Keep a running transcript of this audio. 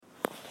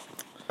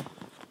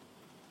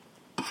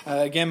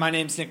Again, my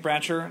name's Nick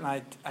Bratcher, and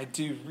I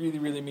do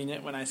really mean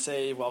it when I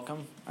say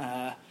welcome.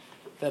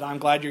 That I'm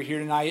glad you're here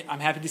tonight.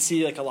 I'm happy to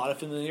see a lot of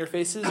familiar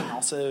faces and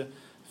also a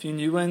few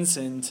new ones,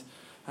 and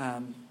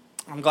I'm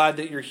glad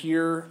that you're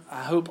here.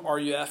 I hope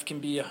RUF can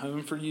be a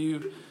home for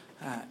you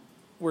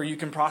where you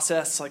can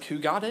process who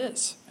God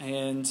is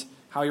and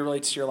how He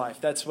relates to your life.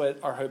 That's what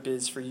our hope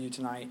is for you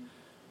tonight.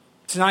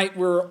 Tonight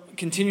we're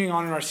continuing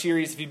on in our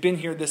series. If you've been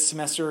here this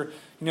semester,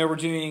 you know we're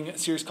doing a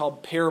series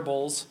called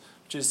Parables,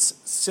 which is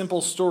simple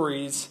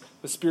stories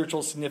with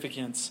spiritual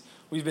significance.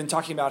 We've been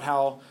talking about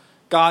how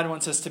God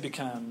wants us to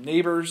become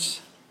neighbors,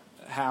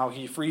 how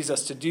He frees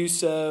us to do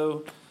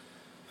so,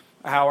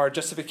 how our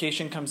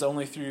justification comes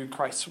only through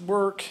Christ's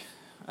work.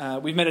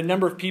 We've met a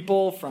number of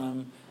people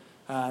from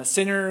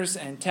sinners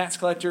and tax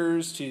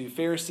collectors to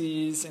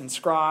Pharisees and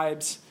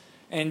scribes.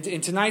 And in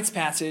tonight's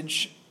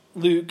passage,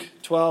 Luke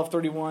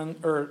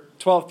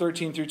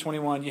 12:13 through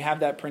 21, you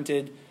have that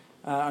printed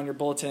on your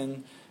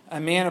bulletin. A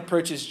man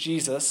approaches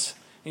Jesus,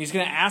 and he's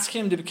going to ask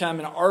him to become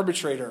an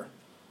arbitrator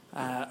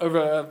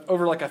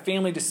over a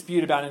family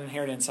dispute about an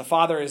inheritance. A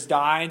father has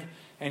died,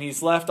 and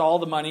he's left all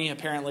the money,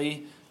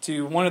 apparently,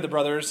 to one of the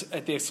brothers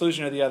at the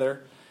exclusion of the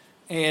other.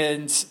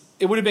 And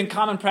it would have been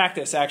common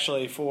practice,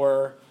 actually,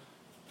 for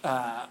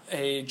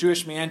a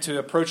Jewish man to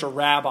approach a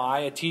rabbi,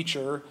 a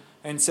teacher,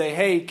 and say,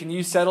 hey, can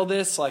you settle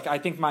this? I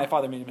think my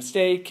father made a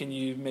mistake. Can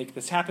you make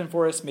this happen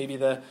for us? Maybe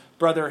the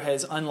brother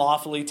has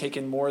unlawfully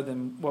taken more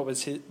than what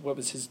was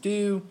his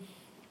due.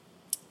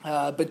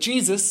 But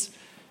Jesus,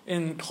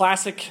 in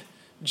classic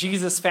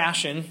Jesus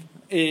fashion,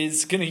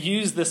 is going to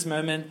use this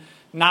moment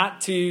not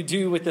to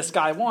do what this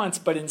guy wants,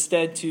 but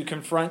instead to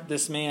confront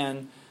this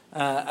man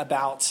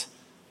about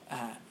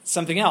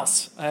something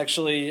else,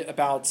 actually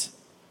about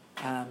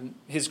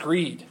his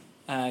greed.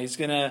 He's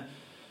going to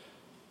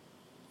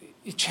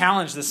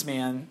challenge this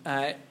man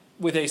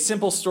with a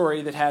simple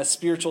story that has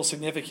spiritual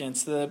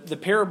significance. The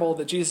parable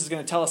that Jesus is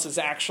going to tell us is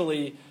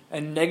actually a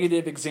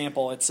negative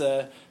example. It's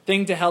a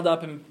thing to held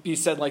up and be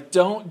said,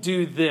 don't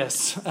do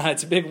this.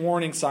 It's a big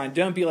warning sign.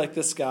 Don't be like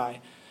this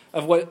guy.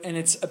 And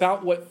it's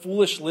about what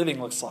foolish living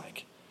looks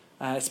like,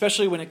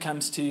 especially when it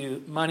comes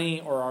to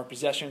money or our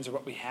possessions or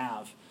what we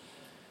have.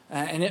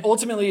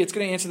 Ultimately, it's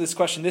going to answer this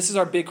question. This is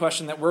our big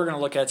question that we're going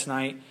to look at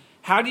tonight.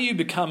 How do you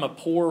become a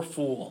poor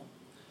fool?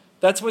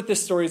 That's what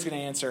this story is going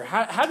to answer.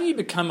 How do you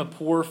become a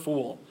poor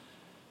fool?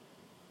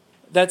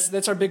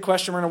 That's our big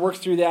question. We're going to work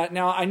through that.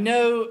 Now, I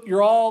know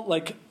you're all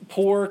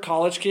poor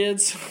college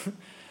kids,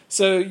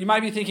 so you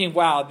might be thinking,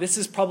 wow, this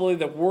is probably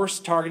the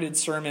worst targeted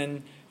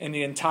sermon in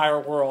the entire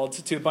world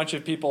to a bunch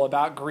of people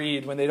about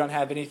greed when they don't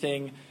have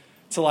anything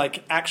to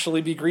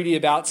actually be greedy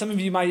about. Some of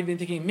you might even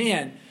be thinking,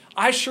 man,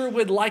 I sure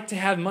would like to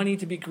have money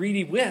to be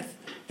greedy with.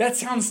 That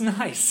sounds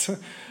nice.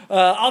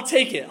 I'll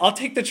take it. I'll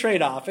take the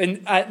trade-off.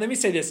 And let me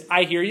say this.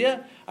 I hear you.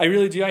 I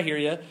really do. I hear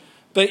you.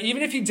 But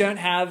even if you don't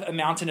have a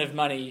mountain of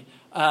money,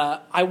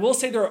 I will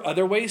say there are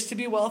other ways to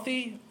be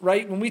wealthy,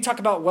 right? When we talk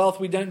about wealth,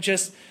 we don't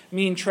just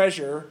mean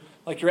treasure,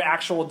 your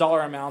actual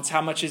dollar amounts,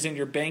 how much is in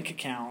your bank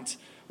account.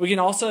 We can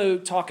also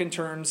talk in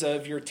terms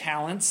of your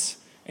talents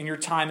and your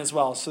time as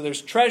well. So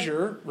there's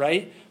treasure,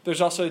 right?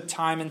 There's also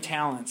time and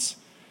talents.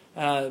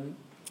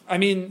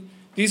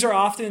 These are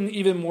often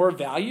even more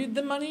valued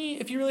than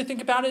money if you really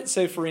think about it.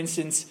 So, for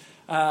instance,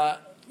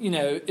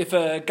 if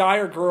a guy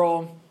or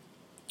girl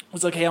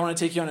was like, hey, I want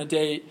to take you on a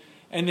date,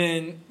 and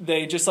then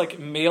they just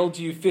mailed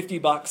you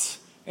 $50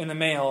 in the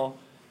mail,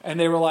 and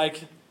they were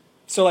like,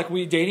 so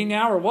we dating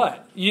now or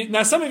what?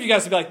 Now, some of you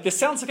guys would be like, this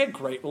sounds like a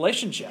great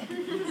relationship.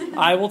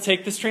 I will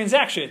take this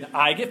transaction.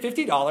 I get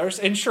 $50,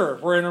 and sure,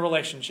 we're in a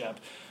relationship.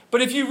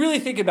 But if you really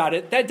think about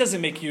it, that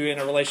doesn't make you in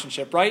a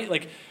relationship,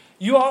 right?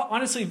 You all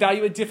honestly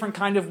value a different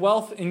kind of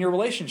wealth in your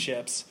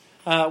relationships,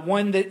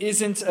 one that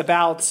isn't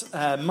about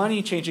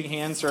money changing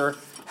hands or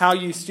how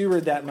you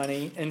steward that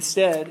money.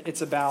 Instead,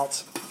 it's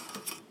about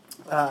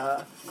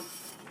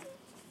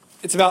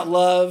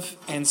love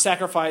and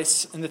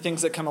sacrifice and the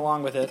things that come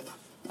along with it.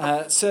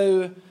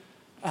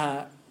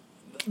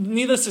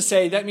 Needless to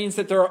say, that means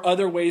that there are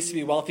other ways to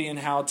be wealthy and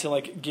how to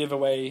give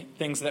away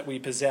things that we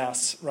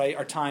possess, right?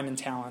 Our time and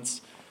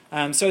talents.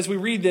 So as we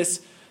read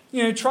this,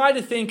 try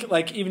to think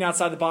even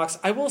outside the box.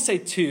 I will say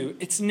too,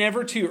 it's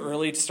never too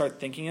early to start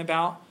thinking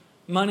about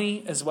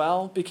money as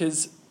well,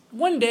 because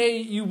one day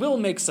you will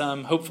make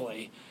some,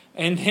 hopefully.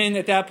 And then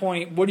at that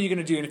point, what are you going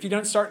to do? And if you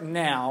don't start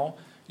now,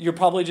 you're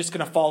probably just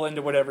going to fall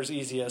into whatever's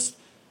easiest.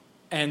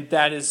 And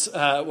that is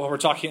what we're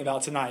talking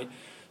about tonight.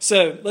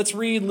 So let's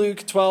read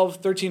Luke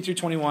 12:13 through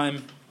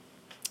 21.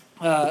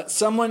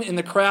 Someone in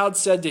the crowd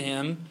said to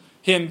him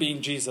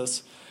being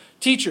Jesus,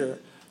 "Teacher,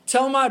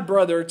 tell my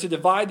brother to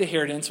divide the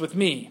inheritance with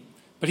me."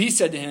 But he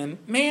said to him,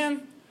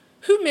 "Man,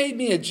 who made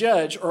me a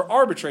judge or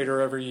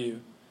arbitrator over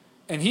you?"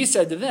 And he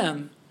said to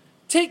them,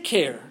 "Take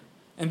care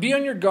and be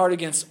on your guard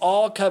against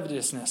all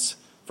covetousness,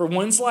 for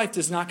one's life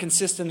does not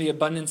consist in the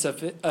abundance of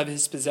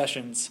his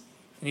possessions."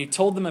 And he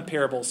told them a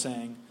parable,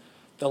 saying,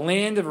 "The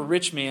land of a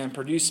rich man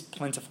produced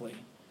plentifully.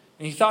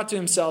 And he thought to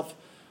himself,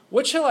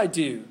 'What shall I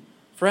do?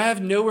 For I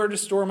have nowhere to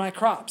store my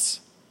crops.'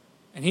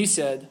 And he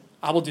said,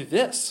 I will do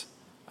this.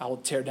 I will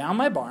tear down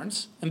my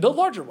barns and build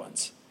larger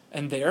ones.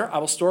 And there I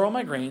will store all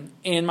my grain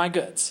and my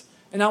goods.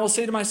 And I will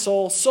say to my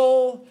soul,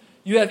 soul,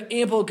 you have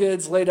ample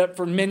goods laid up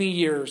for many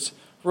years.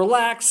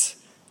 Relax,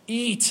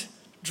 eat,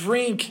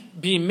 drink,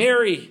 be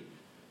merry.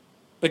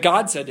 But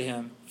God said to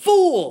him,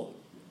 fool,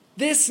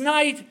 this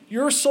night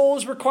your soul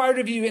is required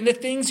of you, and the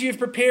things you have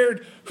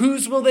prepared,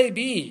 whose will they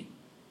be?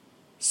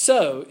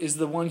 So is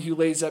the one who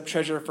lays up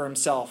treasure for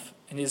himself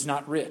and is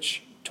not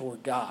rich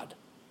toward God.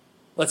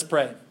 Let's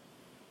pray.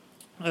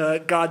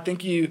 God,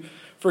 thank you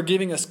for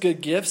giving us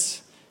good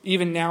gifts,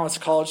 even now as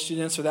college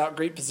students without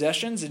great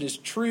possessions. It is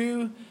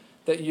true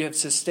that you have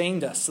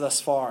sustained us thus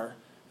far.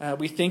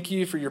 We thank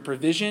you for your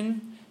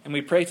provision, and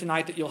we pray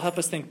tonight that you'll help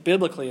us think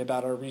biblically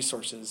about our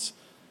resources.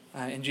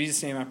 In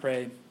Jesus' name I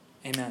pray,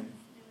 amen.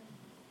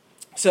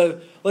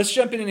 So let's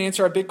jump in and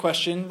answer our big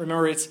question.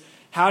 Remember, it's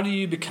how do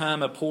you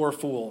become a poor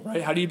fool,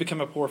 right? How do you become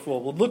a poor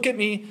fool? Well, look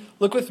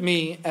with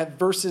me at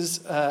verse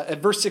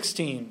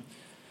 16.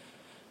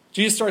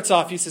 Jesus starts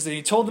off, he says, and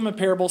he told them a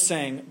parable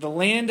saying, the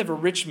land of a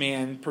rich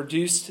man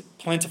produced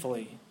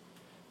plentifully.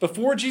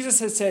 Before Jesus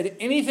had said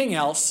anything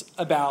else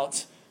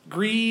about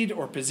greed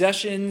or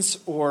possessions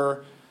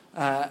or,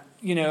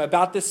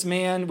 about this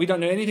man, we don't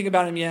know anything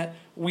about him yet.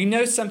 We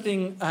know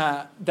something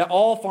that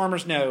all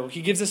farmers know.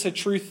 He gives us a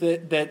truth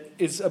that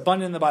is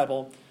abundant in the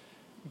Bible.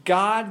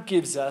 God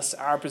gives us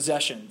our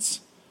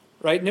possessions,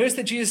 right? Notice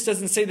that Jesus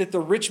doesn't say that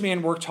the rich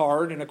man worked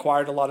hard and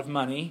acquired a lot of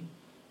money,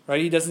 right?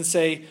 He doesn't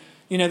say,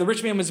 the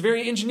rich man was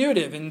very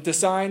ingenuitive and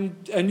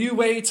designed a new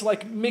way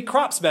to make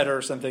crops better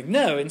or something.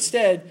 No,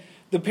 instead,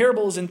 the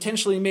parable is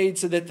intentionally made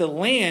so that the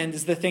land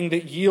is the thing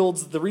that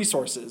yields the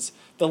resources.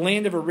 The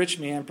land of a rich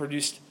man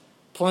produced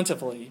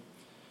plentifully.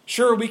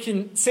 Sure, we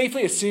can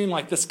safely assume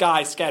this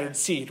guy scattered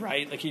seed,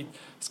 right? He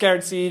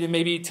scattered seed and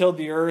maybe tilled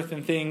the earth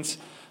and things.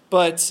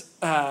 But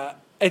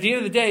at the end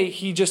of the day,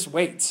 he just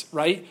waits,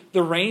 right?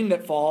 The rain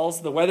that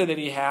falls, the weather that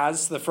he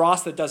has, the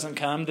frost that doesn't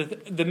come,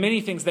 the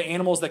many things, the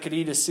animals that could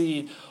eat his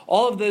seed,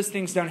 all of those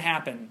things don't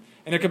happen.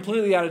 And they're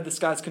completely out of this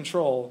guy's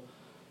control.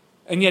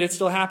 And yet it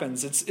still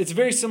happens. It's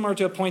very similar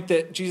to a point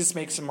that Jesus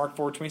makes in Mark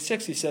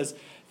 4:26. He says,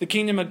 the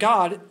kingdom of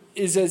God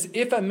is as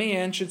if a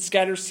man should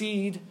scatter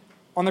seed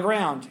on the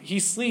ground. He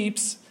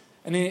sleeps,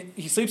 and then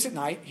he sleeps at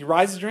night. He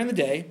rises during the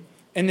day,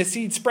 and the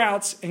seed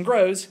sprouts and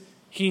grows.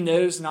 He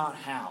knows not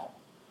how.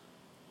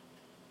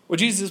 What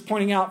Jesus is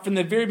pointing out from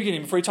the very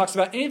beginning, before he talks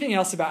about anything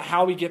else about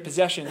how we get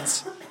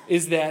possessions,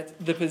 is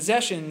that the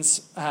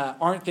possessions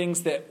aren't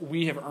things that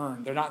we have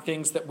earned. They're not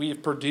things that we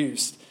have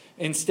produced.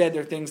 Instead,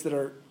 they're things that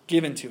are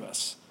given to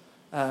us.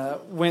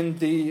 When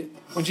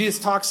Jesus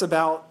talks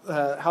about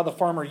how the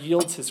farmer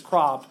yields his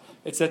crop,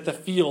 it's that the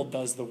field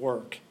does the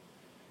work.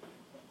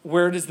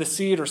 Where does the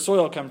seed or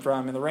soil come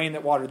from? And the rain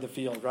that watered the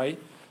field, right?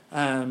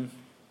 2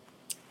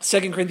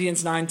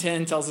 Corinthians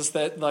 9:10 tells us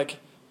that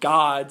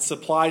God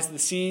supplies the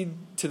seed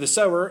to the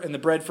sower and the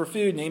bread for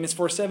food. And Amos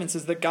 4:7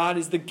 says that God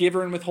is the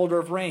giver and withholder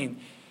of rain.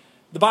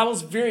 The Bible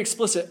is very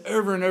explicit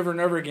over and over and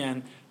over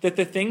again that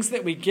the things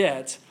that we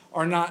get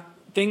are not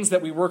things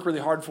that we work really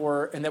hard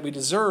for and that we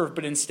deserve,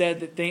 but instead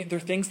that they're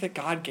things that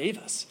God gave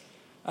us.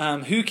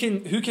 Who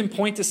can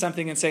point to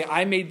something and say,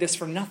 I made this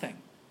from nothing?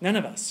 None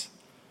of us,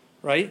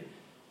 right?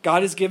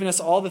 God has given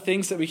us all the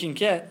things that we can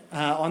get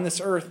on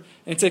this earth.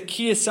 And it's a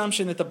key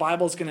assumption that the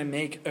Bible is going to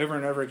make over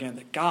and over again,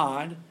 that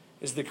God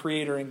is the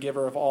creator and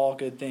giver of all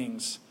good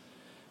things.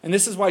 And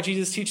this is why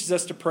Jesus teaches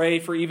us to pray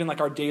for even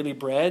our daily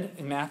bread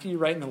in Matthew,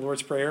 right, in the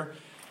Lord's Prayer.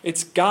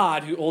 It's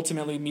God who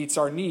ultimately meets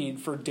our need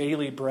for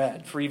daily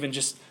bread, for even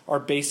just our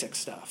basic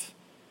stuff.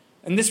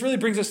 And this really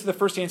brings us to the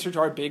first answer to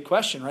our big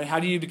question, right? How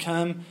do you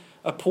become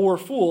a poor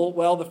fool?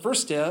 Well, the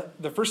first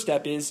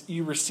step is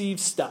you receive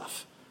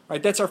stuff,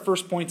 right? That's our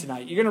first point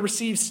tonight. You're going to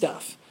receive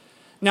stuff.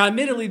 Now,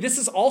 admittedly, this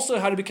is also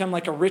how to become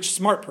a rich,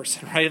 smart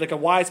person, right? A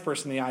wise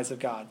person in the eyes of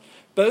God.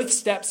 Both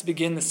steps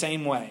begin the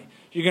same way.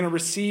 You're going to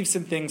receive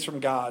some things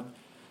from God.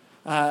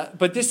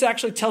 But this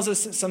actually tells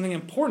us something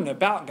important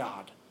about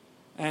God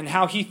and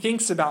how he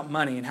thinks about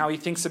money and how he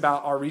thinks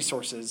about our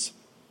resources.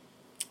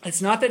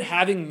 It's not that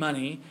having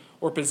money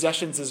or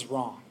possessions is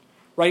wrong,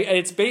 right? At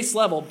its base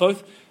level,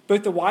 both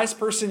the wise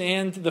person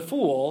and the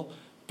fool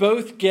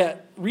both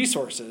get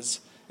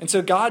resources. And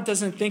so God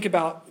doesn't think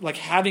about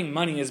having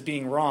money as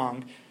being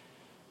wrong.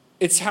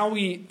 It's how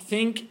we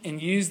think and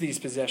use these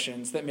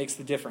possessions that makes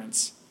the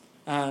difference.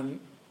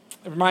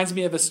 It reminds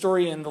me of a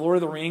story in The Lord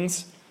of the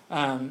Rings.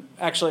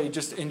 Actually,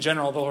 just in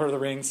general, The Lord of the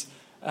Rings.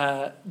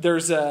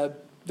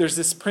 There's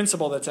this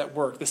principle that's at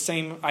work, the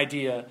same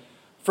idea.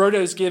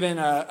 Frodo's given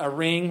a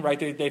ring, right?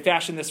 They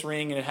fashion this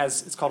ring, and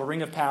it's called a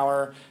ring of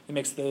power. It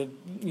makes the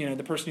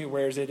person who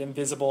wears it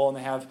invisible, and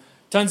they have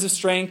tons of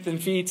strength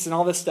and feats and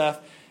all this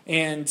stuff.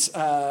 And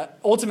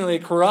ultimately,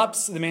 it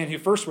corrupts the man who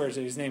first wears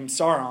it. His name's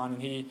Sauron,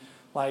 and he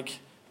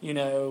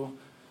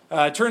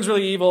turns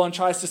really evil and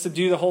tries to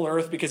subdue the whole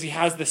earth because he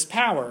has this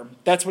power.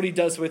 That's what he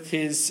does with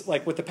his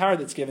with the power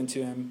that's given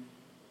to him.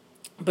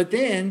 But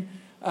then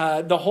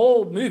the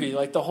whole movie,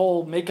 like the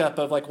whole makeup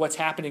of like what's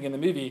happening in the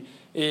movie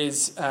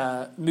is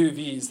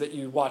movies that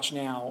you watch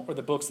now or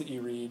the books that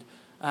you read.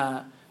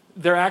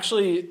 They're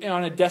actually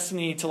on a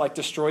destiny to like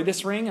destroy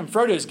this ring, and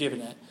Frodo's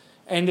given it.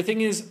 And the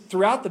thing is,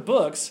 throughout the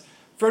books,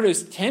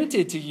 Frodo's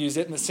tempted to use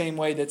it in the same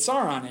way that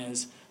Sauron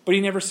is, but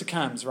he never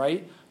succumbs,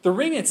 right? The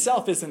ring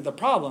itself isn't the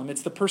problem.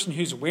 It's the person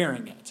who's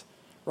wearing it,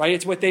 right?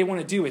 It's what they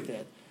want to do with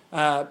it.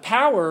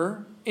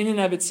 Power in and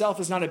of itself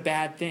is not a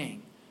bad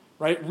thing,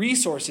 right?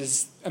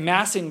 Resources,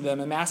 amassing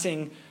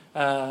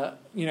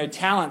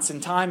talents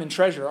and time and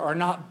treasure are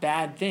not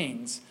bad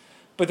things.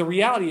 But the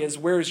reality is,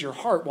 where is your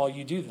heart while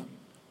you do them,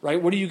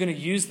 right? What are you going to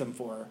use them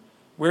for?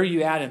 Where are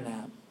you at in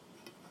that?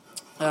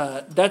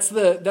 That's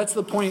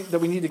the point that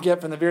we need to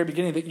get from the very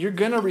beginning, that you're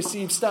going to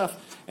receive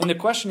stuff. And the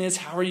question is,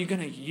 how are you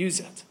going to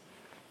use it?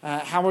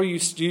 How are you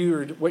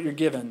steward what you're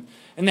given?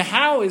 And the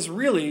how is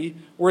really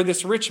where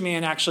this rich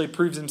man actually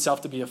proves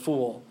himself to be a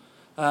fool.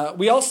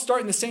 We all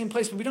start in the same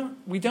place, but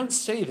we don't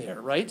stay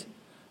there, right?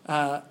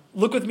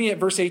 Look with me at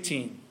verse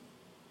 18.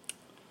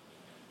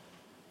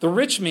 The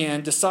rich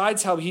man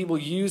decides how he will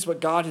use what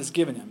God has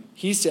given him.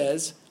 He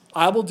says,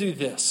 I will do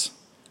this.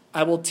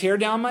 I will tear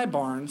down my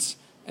barns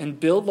and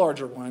build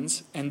larger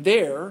ones, and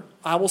there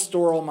I will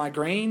store all my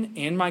grain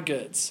and my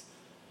goods.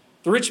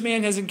 The rich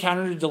man has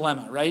encountered a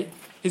dilemma, right?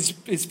 His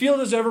field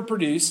is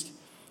overproduced,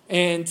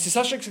 and to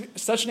such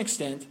an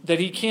extent that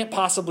he can't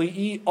possibly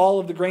eat all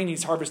of the grain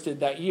he's harvested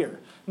that year.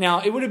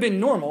 Now, it would have been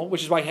normal,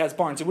 which is why he has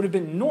barns, it would have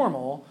been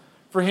normal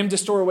for him to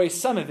store away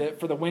some of it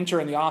for the winter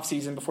and the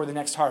off-season before the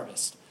next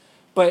harvest.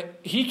 But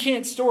he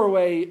can't store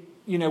away,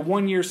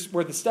 1 year's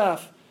worth of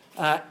stuff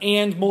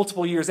and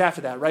multiple years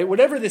after that, right?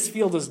 Whatever this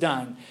field has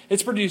done,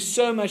 it's produced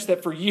so much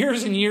that for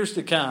years and years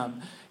to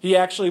come, he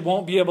actually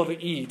won't be able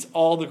to eat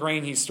all the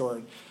grain he's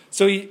stored.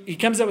 So he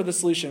comes up with a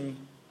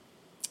solution.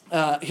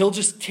 He'll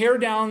just tear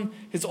down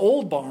his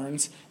old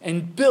barns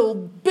and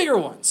build bigger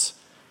ones.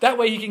 That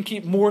way he can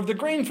keep more of the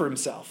grain for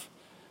himself.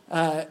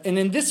 And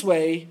in this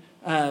way,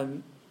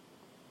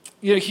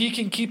 he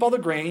can keep all the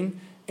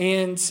grain,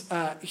 and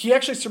he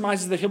actually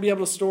surmises that he'll be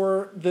able to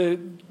store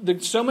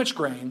so much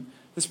grain.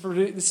 This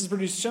has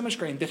produced so much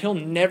grain that he'll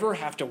never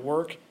have to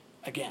work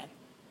again.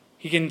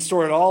 He can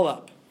store it all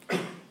up.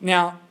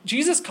 Now,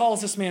 Jesus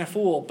calls this man a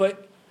fool,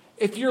 but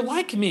if you're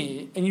like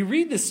me and you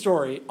read this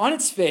story, on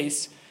its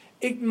face,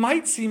 it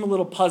might seem a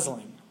little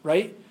puzzling,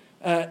 right?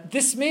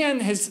 This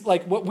man has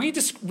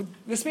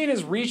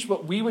reached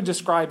what we would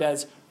describe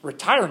as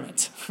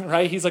retirement,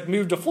 right? He's like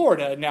moved to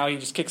Florida, and now he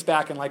just kicks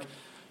back and like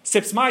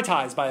sips Mai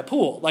Tais by a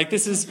pool. Like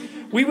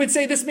we would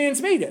say this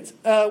man's made it.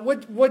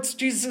 What's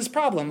Jesus'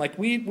 problem? Like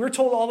we're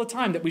told all the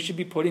time that we should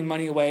be putting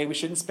money away. We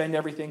shouldn't spend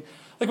everything.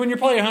 Like when you're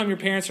probably at home, your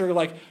parents are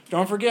like,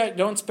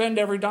 don't spend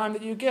every dime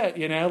that you get,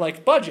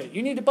 like budget.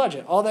 You need to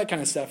budget, all that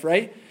kind of stuff,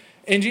 right?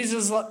 And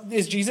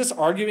is Jesus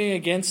arguing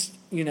against,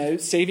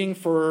 saving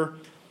for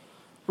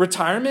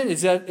retirement?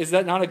 Is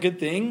that not a good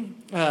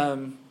thing?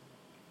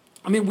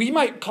 We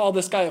might call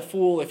this guy a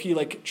fool if he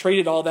like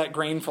traded all that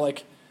grain for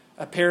like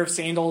a pair of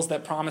sandals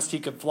that promised he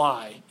could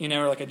fly,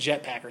 or like a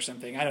jetpack or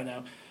something. I don't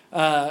know.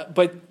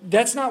 But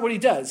that's not what he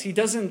does. He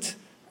doesn't,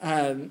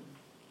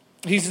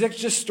 he's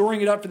just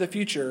storing it up for the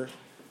future.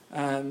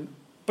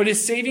 But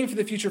is saving for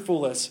the future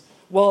foolish?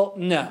 Well,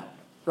 no,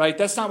 right?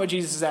 That's not what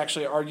Jesus is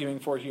actually arguing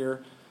for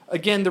here.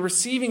 Again, the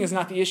receiving is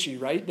not the issue,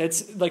 right?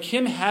 That's like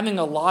him having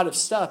a lot of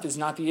stuff is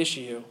not the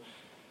issue.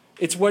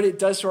 It's what it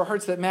does to our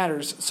hearts that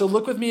matters. So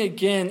look with me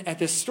again at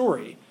this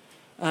story.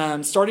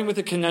 Starting with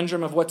the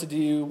conundrum of what to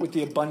do with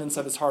the abundance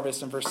of his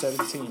harvest in verse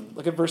 17.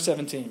 Look at verse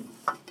 17.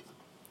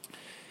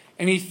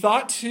 And he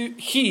thought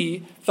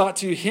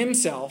to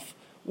himself,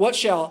 what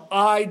shall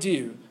I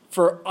do?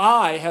 For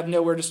I have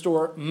nowhere to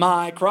store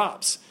my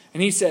crops.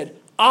 And he said,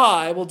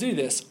 I will do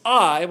this.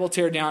 I will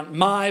tear down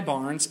my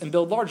barns and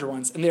build larger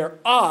ones. And there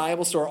I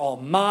will store all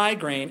my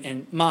grain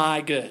and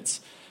my goods.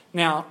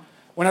 Now,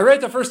 when I read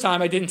it the first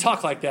time, I didn't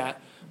talk like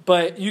that.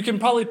 But you can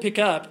probably pick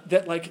up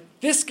that like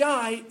this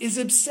guy is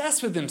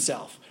obsessed with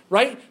himself,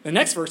 right? The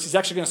next verse, he's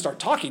actually going to start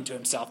talking to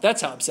himself.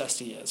 That's how obsessed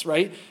he is,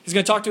 right? He's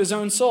going to talk to his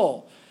own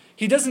soul.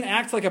 He doesn't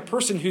act like a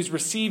person who's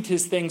received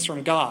his things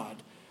from God.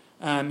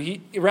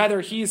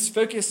 He's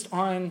focused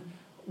on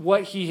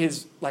what he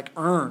has like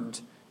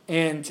earned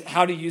and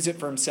how to use it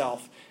for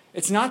himself.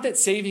 It's not that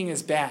saving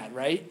is bad,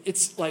 right?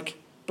 It's like,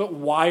 but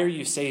why are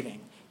you saving?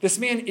 This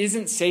man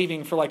isn't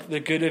saving for like the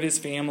good of his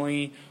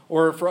family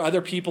or for other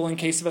people in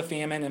case of a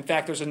famine. In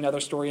fact, there's another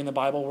story in the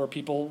Bible where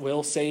people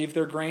will save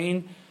their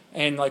grain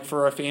and like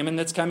for a famine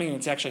that's coming, and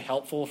it's actually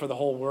helpful for the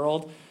whole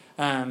world.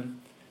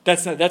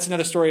 That's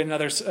another story,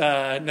 another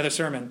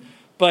sermon.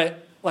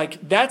 But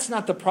like that's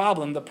not the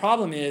problem. The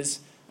problem is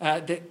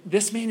that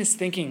this man is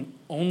thinking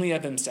only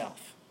of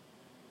himself.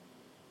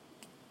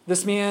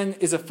 This man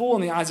is a fool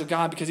in the eyes of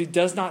God because he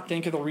does not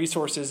think of the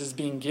resources as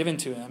being given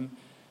to him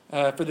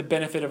for the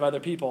benefit of other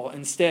people.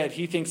 Instead,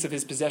 he thinks of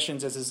his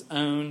possessions as his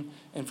own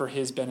and for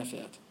his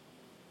benefit.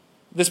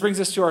 This brings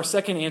us to our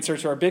second answer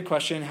to our big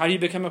question: how do you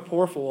become a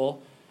poor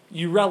fool?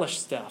 You relish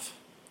stuff.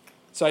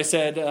 So I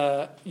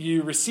said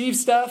you receive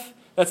stuff,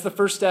 That's the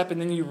first step, and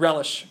then you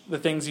relish the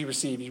things you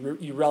receive.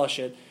 You relish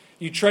it.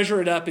 You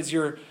treasure it up as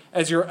your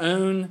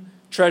own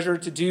treasure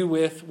to do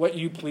with what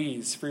you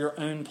please for your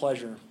own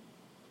pleasure.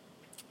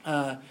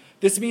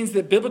 This means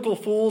that biblical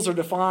fools are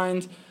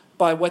defined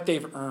by what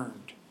they've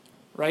earned,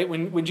 right?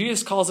 When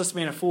Jesus calls this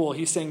man a fool,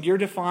 he's saying you're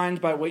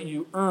defined by what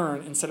you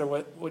earn instead of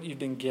what you've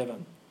been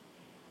given.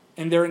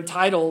 And they're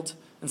entitled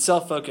and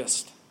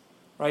self-focused,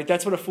 right?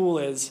 That's what a fool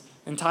is.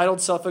 Entitled,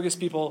 self-focused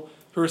people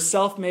who are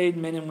self-made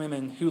men and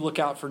women who look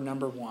out for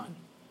number one.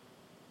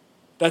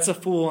 That's a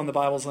fool in the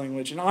Bible's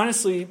language. And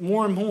honestly,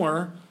 more and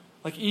more,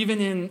 like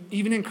even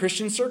in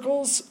Christian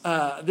circles,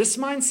 this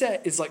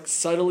mindset is like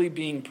subtly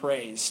being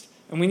praised.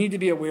 And we need to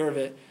be aware of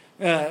it.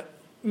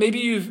 Maybe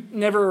you've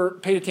never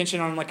paid attention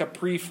on like a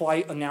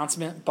pre-flight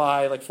announcement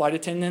by like flight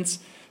attendants.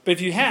 But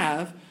if you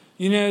have,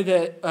 you know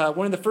that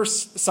one of the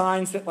first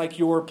signs that like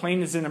your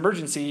plane is in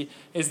emergency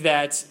is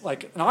that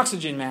like an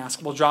oxygen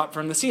mask will drop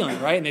from the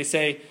ceiling, right? And they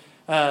say,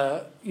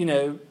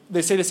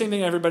 they say the same thing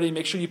to everybody.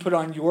 Make sure you put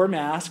on your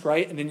mask,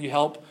 right? And then you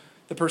help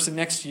the person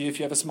next to you if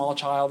you have a small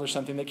child or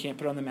something that can't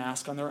put on the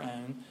mask on their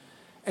own.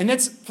 And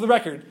that's, for the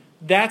record,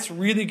 that's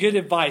really good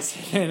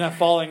advice in a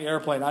falling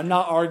airplane. I'm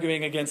not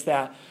arguing against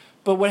that.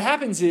 But what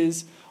happens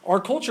is our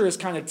culture has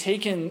kind of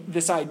taken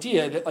this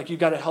idea that like you've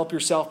got to help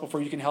yourself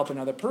before you can help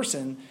another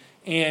person.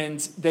 And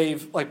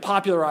they've like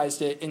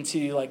popularized it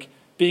into like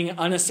being an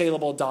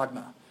unassailable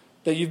dogma.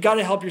 That you've got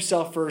to help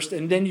yourself first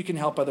and then you can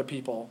help other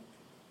people.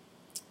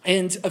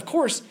 And of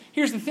course,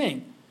 here's the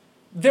thing.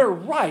 They're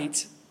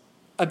right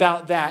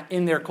about that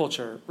in their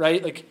culture,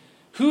 right? Like,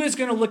 who is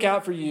going to look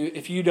out for you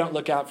if you don't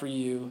look out for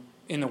you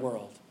in the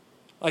world?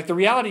 Like, the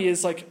reality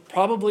is, like,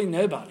 probably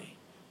nobody.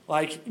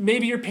 Like,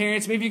 maybe your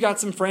parents, maybe you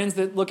got some friends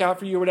that look out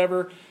for you or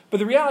whatever. But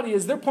the reality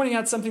is they're pointing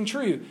out something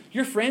true.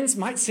 Your friends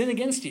might sin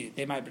against you.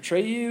 They might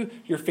betray you.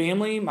 Your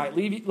family might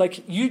leave you.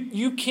 Like,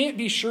 you can't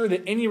be sure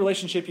that any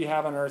relationship you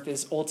have on earth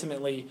is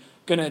ultimately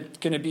gonna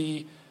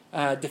be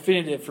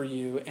definitive for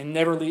you and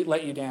never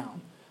let you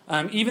down.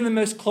 Even the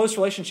most close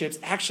relationships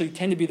actually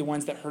tend to be the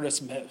ones that hurt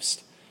us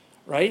most,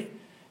 right?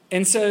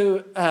 And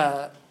so,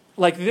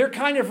 they're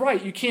kind of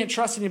right. You can't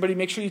trust anybody.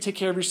 Make sure you take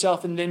care of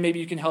yourself, and then maybe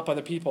you can help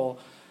other people.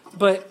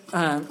 But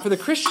for the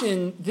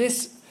Christian,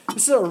 this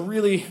is a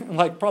really,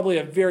 like, probably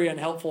a very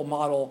unhelpful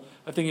model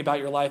of thinking about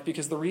your life,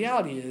 because the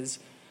reality is,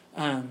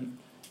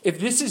 if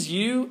this is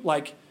you,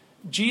 like,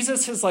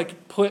 Jesus has,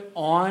 like, put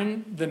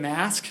on the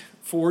mask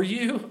for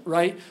you,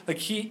 right?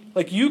 Like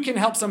you can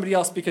help somebody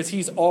else because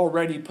he's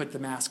already put the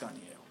mask on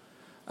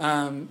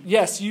you.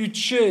 Yes, you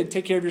should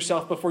take care of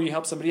yourself before you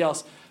help somebody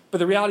else. But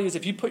the reality is,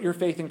 if you put your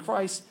faith in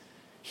Christ,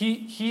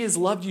 he has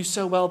loved you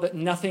so well that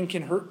nothing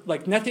can hurt,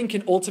 like nothing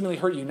can ultimately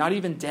hurt you, not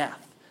even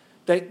death.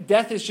 That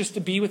death is just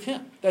to be with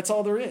him. That's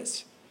all there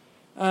is.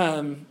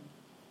 And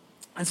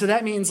so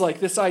that means like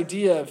this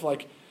idea of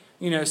like,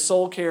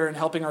 soul care and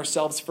helping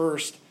ourselves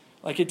first,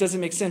 like it doesn't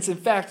make sense. In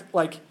fact,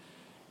 like,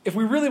 if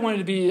we really wanted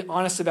to be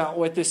honest about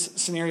what this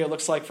scenario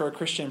looks like for a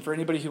Christian, for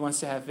anybody who wants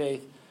to have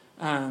faith,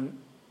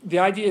 the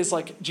idea is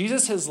like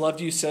Jesus has loved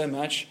you so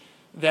much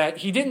that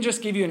he didn't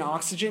just give you an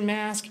oxygen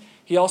mask.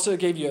 He also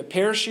gave you a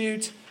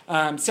parachute,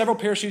 several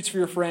parachutes for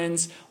your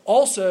friends.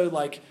 Also,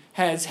 like,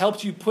 has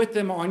helped you put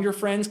them on your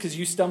friends because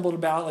you stumbled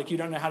about, like you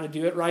don't know how to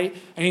do it right.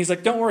 And he's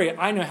like, don't worry,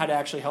 I know how to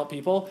actually help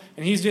people.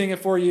 And he's doing it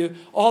for you.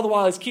 All the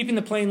while he's keeping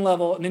the plane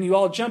level, and then you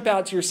all jump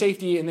out to your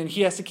safety, and then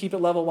he has to keep it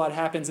level while it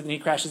happens, and then he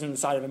crashes in the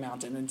side of a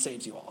mountain and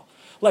saves you all.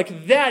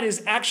 Like, that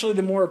is actually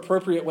the more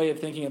appropriate way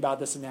of thinking about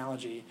this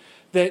analogy.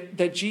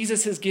 That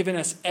Jesus has given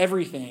us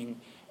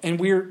everything, and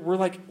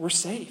we're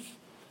safe.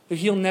 That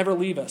he'll never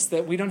leave us.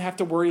 That we don't have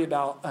to worry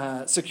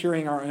about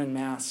securing our own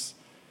masks.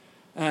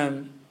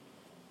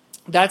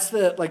 That's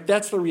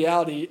the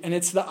reality, and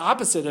it's the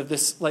opposite of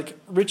this like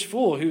rich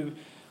fool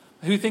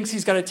who thinks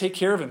he's got to take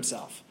care of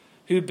himself,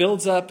 who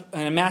builds up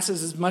and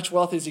amasses as much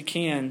wealth as he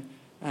can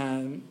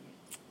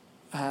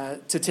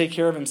to take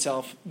care of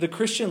himself. The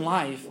Christian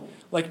life,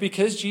 like,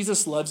 because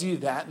Jesus loves you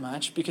that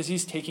much, because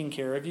he's taking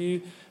care of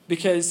you,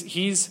 because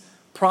he's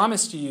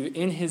promised you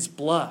in his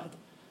blood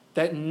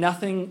that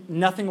nothing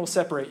will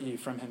separate you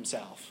from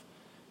himself,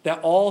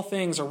 that all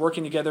things are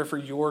working together for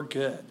your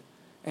good.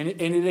 And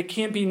it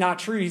can't be not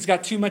true. He's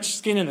got too much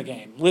skin in the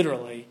game,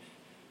 literally.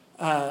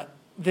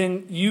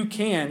 Then you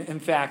can,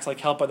 in fact, like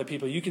help other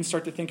people. You can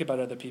start to think about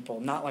other people,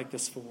 not like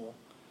this fool.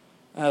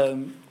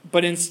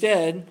 But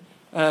instead,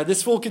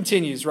 this fool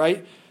continues,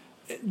 right?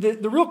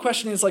 The real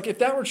question is, like, if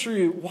that were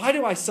true, why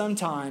do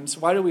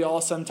we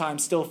all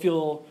sometimes still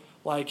feel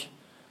like,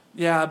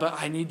 yeah,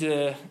 but I need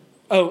to...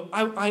 Oh,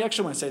 I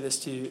actually want to say this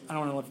to you. I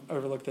don't want to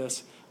overlook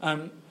this.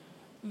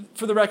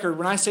 For the record,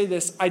 when I say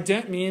this, I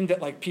don't mean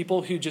that like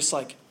people who just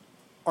like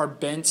are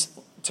bent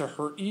to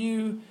hurt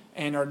you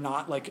and are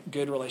not like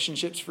good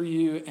relationships for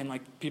you, and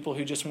like people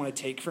who just want to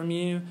take from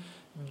you.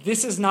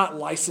 This is not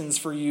license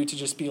for you to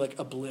just be like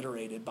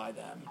obliterated by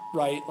them,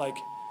 right? Like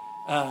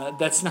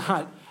that's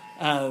not.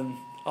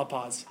 I'll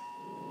pause.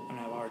 I don't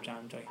have a hard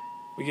time talking.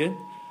 We good?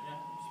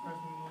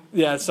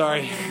 Yeah.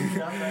 Sorry.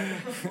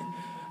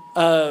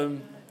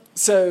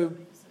 So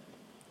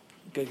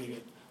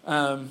Good.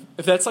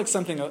 If that's like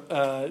something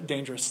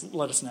dangerous,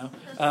 let us know.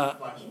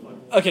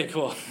 Okay,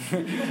 cool.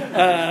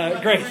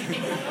 Great.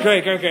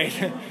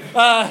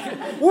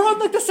 We're on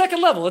like the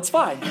second level. It's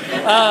fine.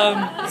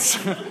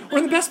 We're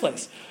in the best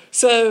place.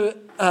 So,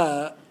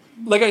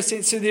 like I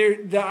said,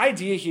 the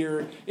idea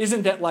here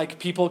isn't that like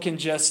people can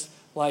just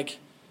like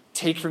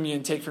take from you,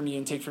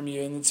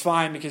 and it's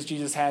fine because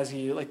Jesus has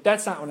you. Like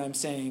that's not what I'm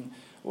saying.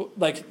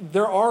 Like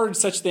there are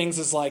such things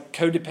as like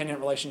codependent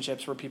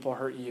relationships where people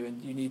hurt you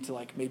and you need to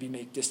like maybe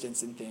make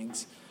distance and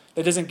things.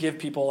 That doesn't give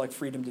people like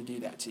freedom to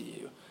do that to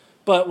you.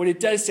 But what it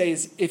does say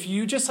is if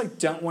you just like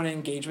don't want to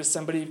engage with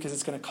somebody because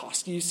it's going to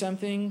cost you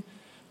something,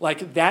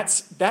 like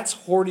that's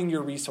hoarding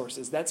your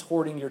resources. That's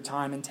hoarding your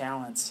time and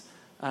talents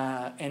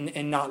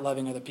and not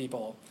loving other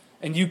people.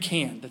 And you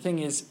can. The thing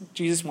is,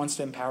 Jesus wants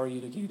to empower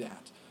you to do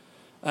that.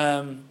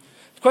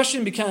 The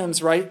question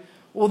becomes, right,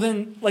 well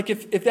then, like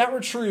if that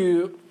were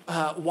true,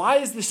 why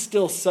is this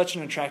still such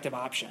an attractive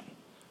option?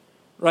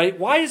 Right?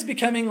 Why is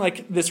becoming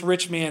like this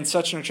rich man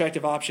such an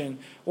attractive option?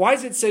 Why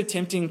is it so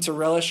tempting to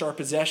relish our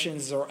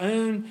possessions as our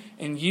own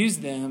and use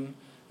them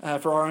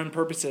for our own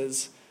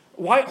purposes?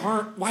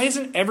 Why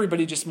isn't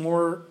everybody just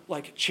more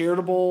like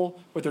charitable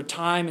with their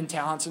time and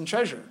talents and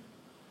treasure?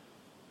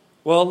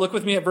 Well, look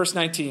with me at verse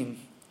 19.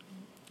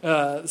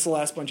 This is the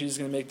last point Jesus is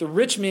going to make. The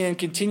rich man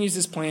continues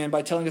his plan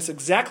by telling us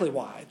exactly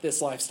why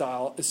this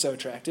lifestyle is so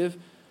attractive.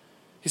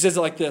 He says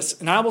it like this,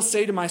 and I will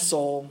say to my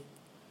soul,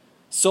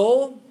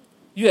 soul,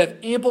 you have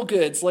ample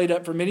goods laid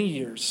up for many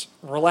years.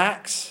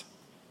 Relax,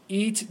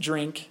 eat,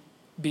 drink,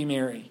 be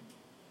merry.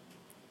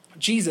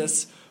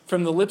 Jesus,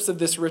 from the lips of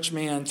this rich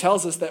man,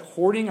 tells us that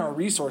hoarding our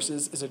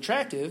resources is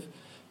attractive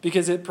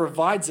because it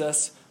provides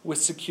us with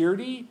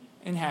security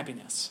and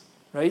happiness,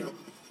 right?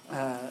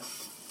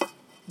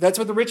 That's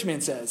what the rich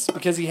man says.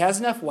 Because he has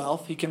enough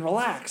wealth, he can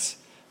relax.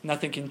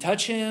 Nothing can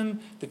touch him.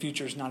 The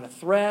future is not a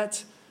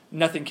threat.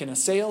 Nothing can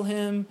assail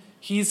him.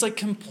 He's like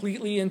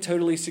completely and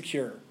totally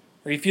secure,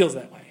 or he feels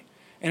that way.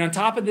 And on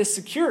top of this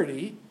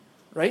security,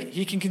 right,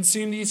 he can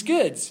consume these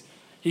goods.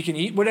 He can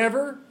eat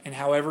whatever and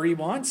however he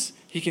wants.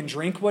 He can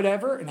drink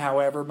whatever and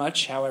however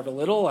much, however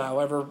little,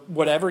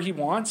 whatever he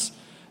wants.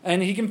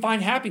 And he can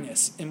find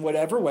happiness in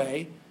whatever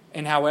way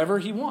and however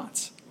he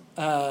wants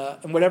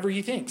and whatever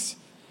he thinks.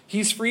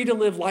 He's free to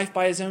live life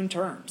by his own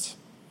terms.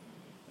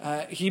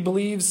 He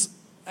believes,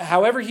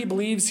 however he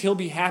believes he'll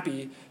be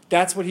happy,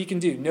 that's what he can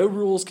do. No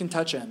rules can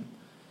touch him.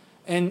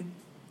 And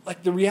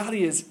like the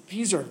reality is,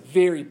 these are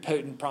very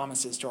potent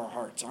promises to our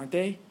hearts, aren't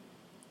they?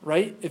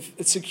 Right? If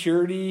it's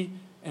security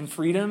and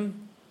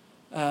freedom,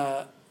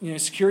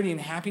 security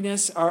and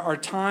happiness, our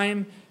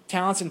time,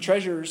 talents, and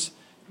treasures,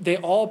 they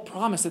all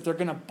promise that they're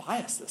going to buy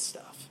us this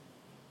stuff,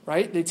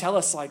 right? They tell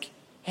us like,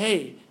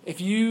 hey,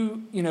 if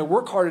you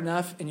work hard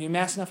enough and you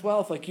amass enough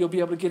wealth, like you'll be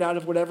able to get out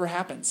of whatever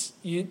happens.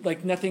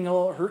 Nothing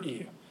will hurt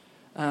you.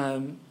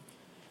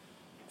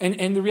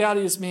 And the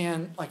reality is,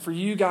 man, like for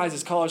you guys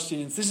as college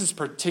students, this is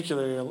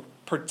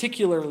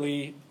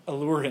particularly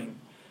alluring.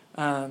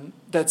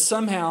 That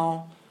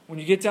somehow, when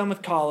you get done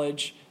with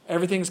college,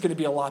 everything's going to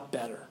be a lot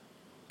better.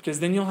 Because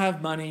then you'll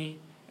have money,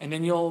 and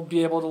then you'll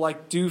be able to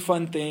like do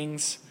fun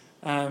things,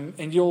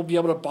 and you'll be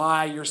able to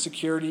buy your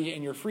security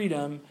and your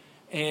freedom,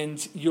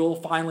 and you'll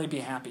finally be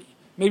happy.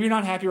 Maybe you're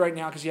not happy right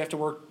now because you have to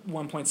work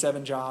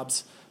 1.7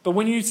 jobs. But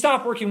when you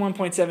stop working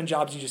 1.7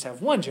 jobs, you just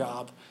have one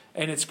job,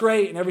 and it's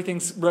great, and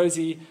everything's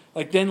rosy.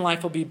 Like then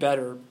life will be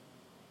better.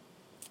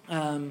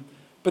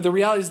 But the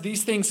reality is,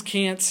 these things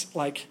can't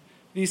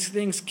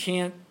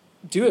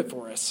do it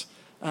for us.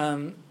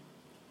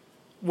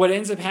 What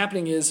ends up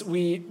happening is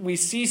we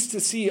cease to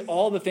see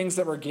all the things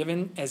that were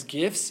given as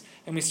gifts,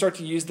 and we start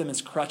to use them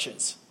as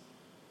crutches,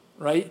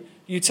 right?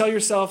 You tell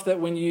yourself that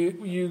when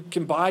you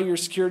can buy your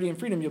security and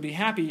freedom, you'll be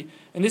happy.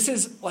 And this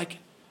is like,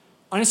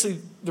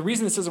 honestly, the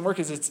reason this doesn't work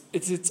is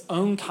it's its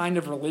own kind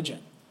of religion,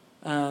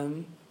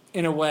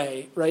 in a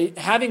way, right?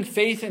 Having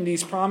faith in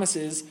these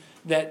promises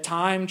that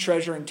time,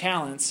 treasure, and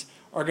talents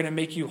are going to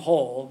make you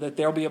whole, that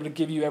they'll be able to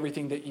give you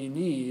everything that you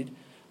need,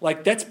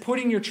 like that's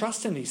putting your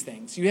trust in these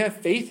things. You have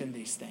faith in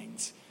these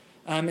things,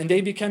 and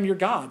they become your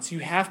gods. You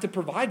have to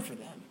provide for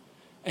them,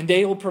 and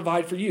they will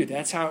provide for you.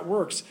 That's how it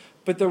works.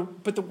 But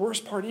the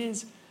worst part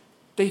is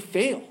they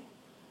fail.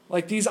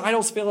 Like these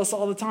idols fail us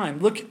all the time.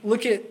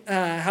 Look at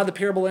how the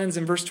parable ends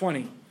in verse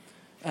 20.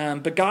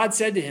 But God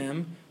said to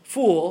him,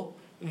 "Fool,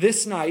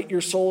 this night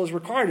your soul is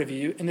required of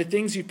you, and the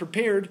things you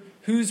prepared,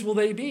 whose will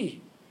they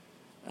be?"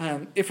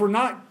 If we're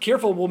not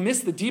careful, we'll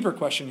miss the deeper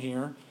question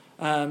here.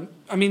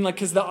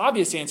 Because the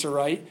obvious answer,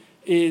 right,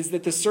 is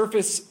that the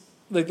surface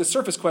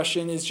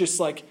question is just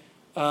like,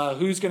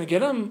 who's going to get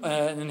them?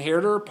 An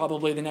inheritor,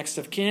 probably the next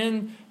of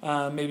kin,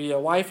 maybe a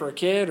wife or a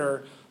kid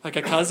or like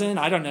a cousin.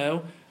 I don't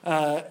know.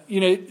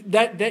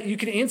 That you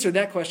could answer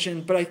that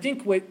question, but I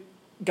think what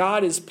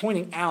God is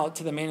pointing out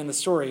to the man in the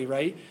story,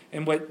 right,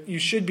 and what you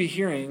should be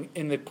hearing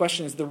in the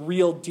question is the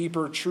real,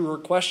 deeper, truer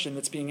question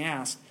that's being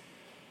asked.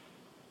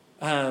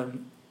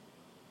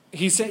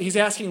 He's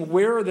asking,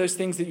 where are those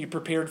things that you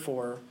prepared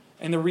for?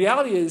 And the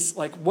reality is,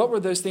 like, what were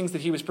those things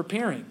that he was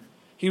preparing?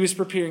 He was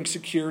preparing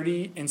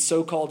security and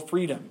so-called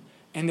freedom,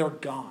 and they're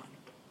gone.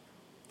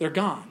 They're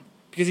gone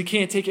because he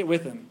can't take it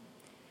with him.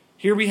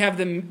 Here we have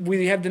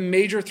the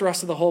major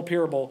thrust of the whole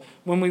parable.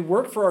 When we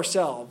work for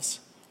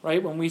ourselves,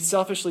 right? When we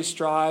selfishly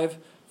strive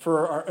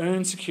for our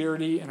own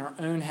security and our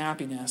own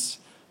happiness,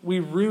 we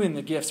ruin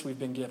the gifts we've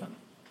been given.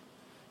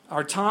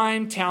 Our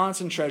time,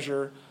 talents, and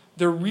treasure,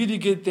 they're really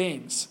good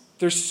things.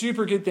 They're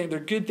super good things.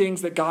 They're good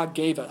things that God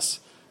gave us.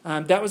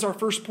 That was our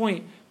first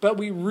point. But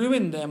we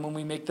ruin them when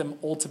we make them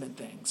ultimate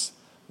things.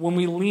 When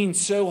we lean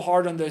so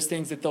hard on those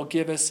things that they'll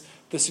give us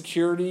the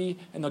security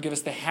and they'll give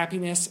us the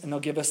happiness and they'll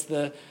give us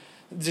the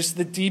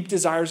deep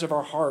desires of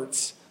our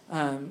hearts.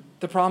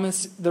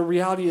 The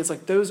reality is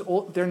like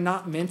they're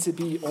not meant to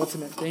be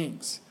ultimate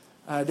things.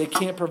 They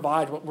can't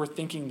provide what we're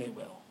thinking they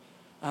will.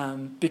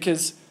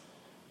 Because,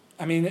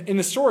 I mean, in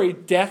the story,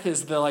 death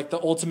is the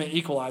ultimate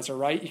equalizer,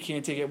 right? You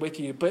can't take it with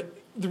you. But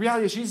the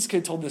reality is Jesus could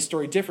have told this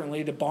story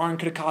differently. The barn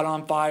could have caught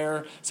on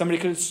fire. Somebody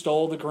could have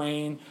stole the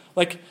grain.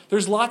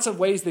 There's lots of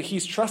ways that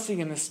he's trusting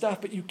in this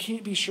stuff, but you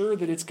can't be sure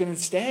that it's going to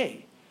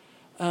stay.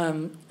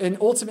 And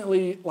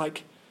ultimately,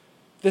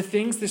 the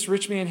things this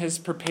rich man has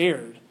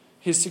prepared,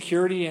 his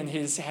security and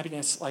his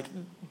happiness,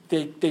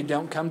 they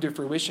don't come to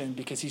fruition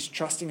because he's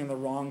trusting in the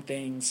wrong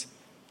things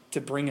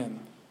to bring him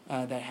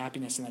that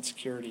happiness and that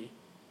security.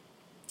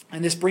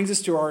 And this brings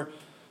us to our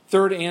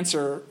third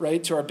answer,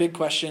 right, to our big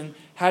question: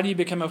 how do you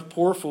become a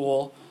poor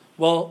fool?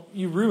 Well,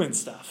 you ruin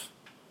stuff,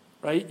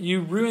 right?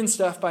 You ruin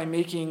stuff by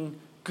making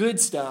good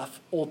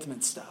stuff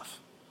ultimate stuff.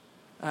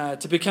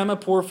 To become a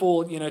poor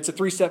fool, it's a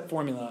 3-step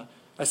formula.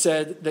 I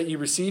said that you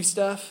receive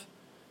stuff,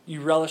 you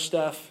relish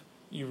stuff,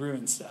 you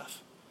ruin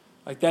stuff.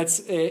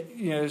 That's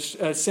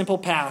a simple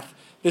path.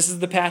 This is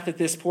the path that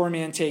this poor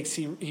man takes.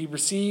 He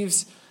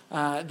receives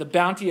the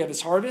bounty of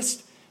his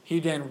harvest. He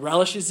then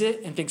relishes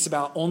it and thinks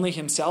about only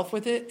himself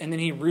with it, and then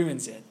he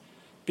ruins it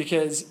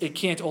because it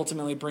can't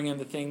ultimately bring him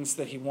the things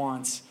that he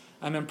wants.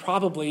 And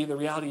probably the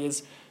reality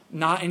is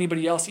not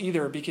anybody else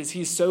either, because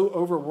he's so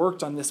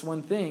overworked on this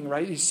one thing,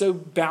 right? He's so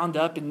bound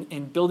up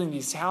in building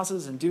these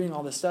houses and doing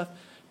all this stuff.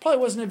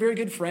 Probably wasn't a very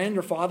good friend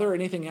or father or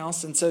anything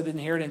else, and so the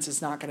inheritance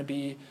is not going to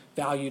be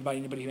valued by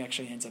anybody who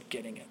actually ends up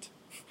getting it.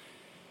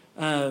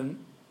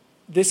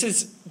 This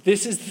is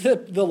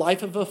the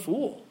life of a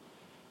fool.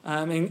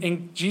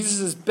 And Jesus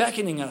is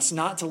beckoning us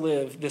not to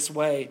live this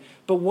way.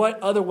 But what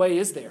other way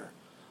is there?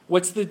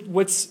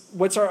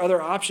 What's our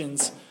other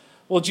options?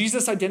 Well,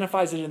 Jesus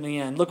identifies it in the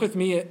end. Look with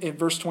me at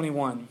verse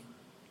 21.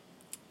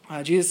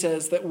 Jesus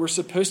says that we're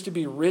supposed to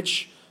be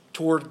rich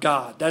toward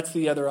God. That's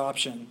the other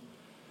option.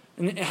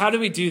 And how do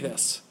we do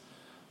this?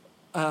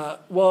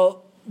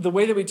 Well, the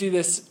way that we do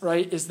this,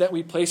 right, is that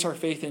we place our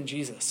faith in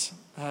Jesus.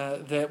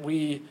 That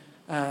we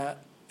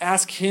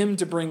ask him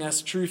to bring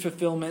us true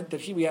fulfillment,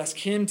 that we ask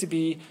him to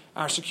be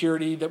our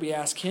security, that we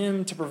ask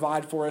him to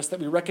provide for us, that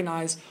we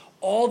recognize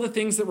all the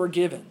things that we're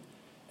given,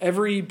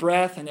 every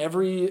breath and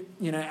every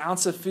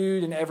ounce of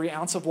food and every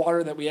ounce of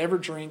water that we ever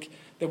drink,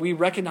 that we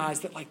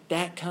recognize that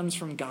that comes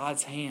from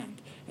God's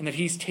hand and that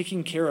he's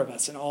taking care of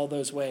us in all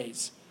those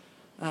ways.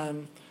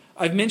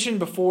 I've mentioned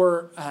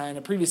before in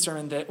a previous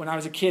sermon that when I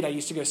was a kid, I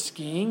used to go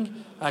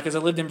skiing because I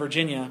lived in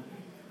Virginia.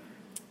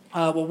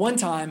 Well, one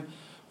time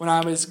when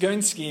I was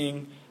going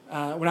skiing,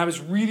 when I was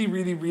really,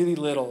 really, really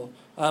little,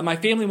 my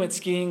family went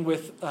skiing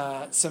with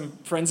some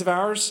friends of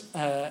ours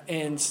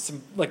and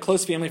some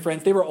close family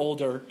friends. They were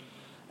older.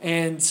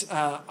 And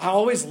I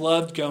always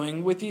loved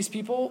going with these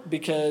people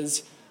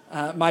because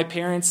my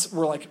parents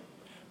were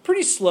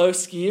pretty slow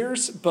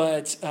skiers,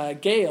 but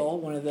Gail,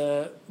 one of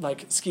the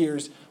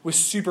skiers, was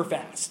super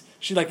fast.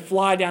 She'd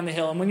fly down the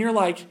hill. And when you're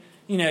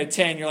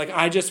 10, you're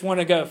I just want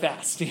to go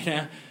fast,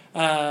 and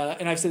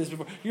I've said this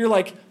before, you're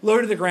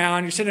low to the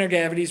ground, your center of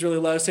gravity is really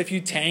low, so if you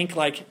tank,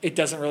 it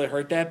doesn't really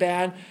hurt that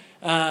bad.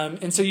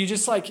 And so you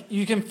just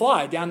you can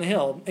fly down the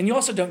hill. And you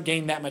also don't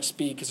gain that much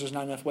speed because there's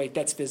not enough weight.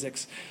 That's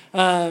physics.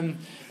 And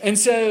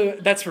so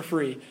that's for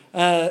free.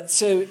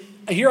 So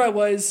here I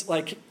was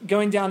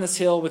going down this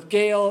hill with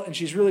Gail, and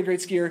she's a really great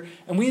skier.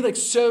 And we get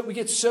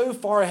so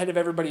far ahead of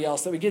everybody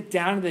else that we get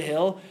down to the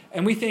hill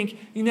and we think,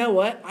 you know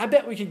what? I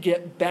bet we could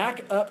get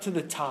back up to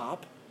the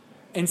top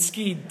and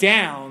ski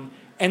down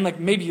and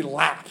maybe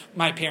lap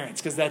my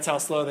parents because that's how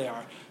slow they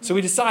are. So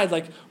we decide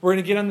we're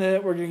gonna get on the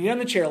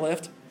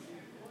chairlift.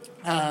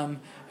 And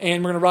we're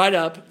going to ride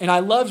up. And I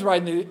loved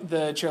riding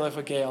the chairlift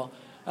with Gail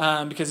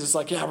because it's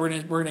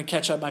we're gonna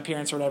catch up my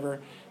parents or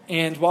whatever.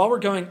 And while we're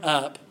going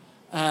up,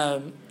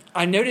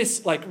 I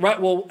noticed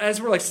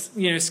as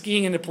we're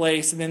skiing into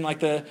place, and then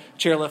the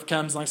chairlift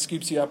comes and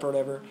scoops you up or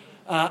whatever.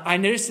 I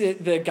noticed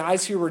that the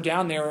guys who were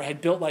down there had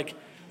built a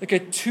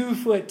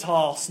 2-foot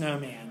tall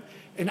snowman,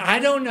 and I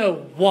don't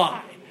know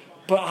why,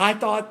 but I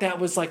thought that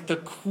was the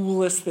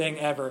coolest thing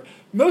ever.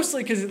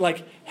 Mostly because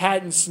it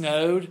hadn't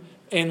snowed.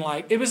 And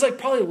it was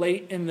probably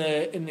late in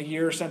the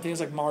year or something. It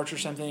was March or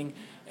something.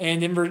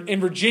 And in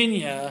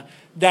Virginia,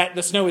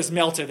 the snow is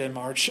melted in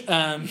March.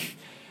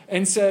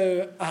 And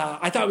so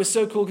I thought it was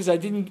so cool because I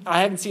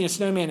hadn't seen a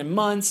snowman in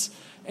months.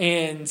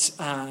 And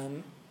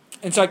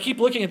And so I keep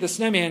looking at the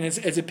snowman as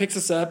it picks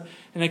us up,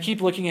 and I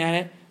keep looking at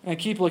it, and I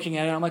keep looking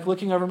at it. I'm like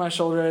looking over my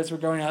shoulder as we're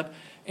going up.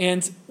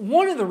 And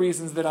one of the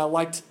reasons that I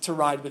liked to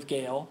ride with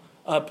Gail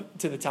up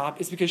to the top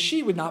is because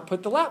she would not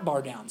put the lap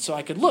bar down, so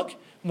I could look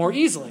more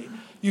easily.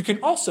 You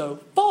can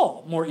also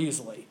fall more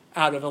easily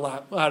out of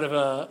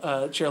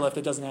a chairlift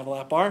that doesn't have a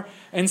lap bar.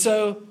 And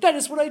so that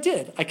is what I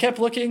did. I kept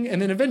looking,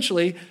 and then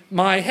eventually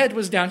my head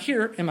was down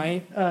here and my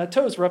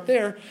toes were up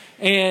there,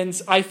 and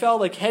I fell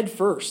like head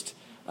first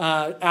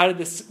out of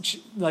this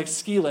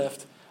ski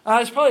lift. I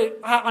was probably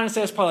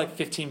like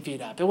 15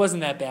 feet up. It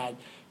wasn't that bad,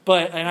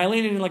 and I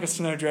landed in like a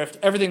snowdrift.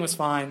 Everything was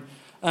fine,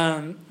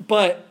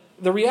 but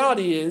the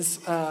reality is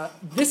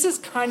this is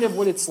kind of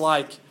what it's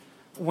like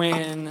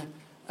when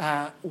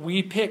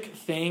we pick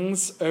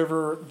things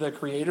over the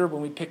Creator,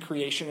 when we pick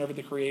creation over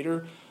the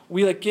Creator.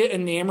 We like get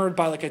enamored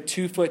by like a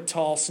 2-foot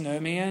tall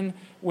snowman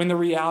when the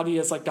reality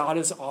is like God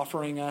is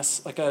offering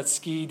us like a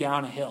ski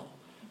down a hill.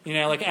 You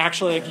know, like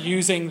actually like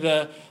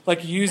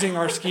using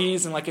our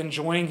skis and like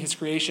enjoying his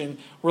creation.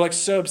 We're like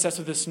so obsessed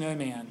with the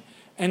snowman.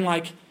 And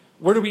like,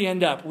 where do we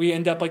end up? We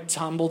end up like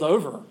tumbled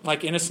over,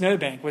 like in a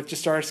snowbank with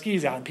just our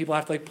skis out, and people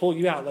have to like pull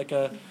you out like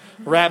a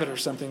rabbit or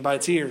something by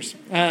its ears.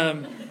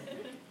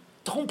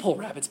 Don't pull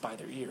rabbits by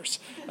their ears.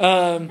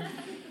 And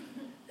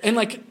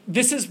like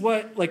this is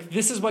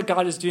what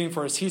God is doing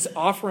for us. He's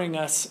offering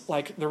us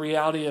like the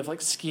reality of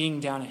like skiing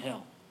down a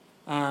hill,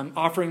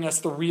 offering us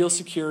the real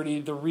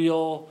security, the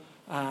real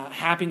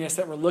happiness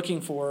that we're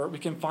looking for. We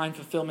can find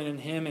fulfillment in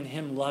Him and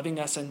Him loving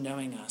us and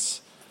knowing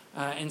us,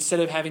 instead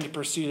of having to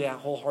pursue that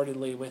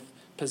wholeheartedly with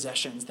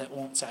possessions that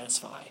won't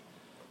satisfy.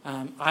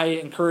 I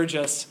encourage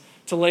us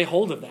to lay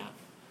hold of that,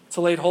 to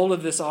lay hold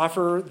of this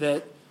offer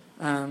that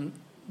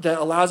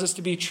allows us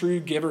to be true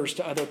givers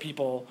to other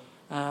people,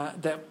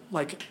 that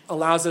like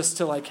allows us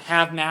to like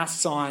have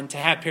masks on, to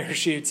have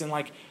parachutes, and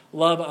like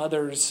love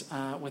others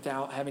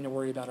without having to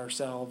worry about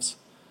ourselves.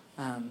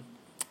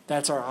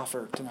 That's our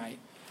offer tonight.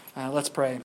 Let's pray.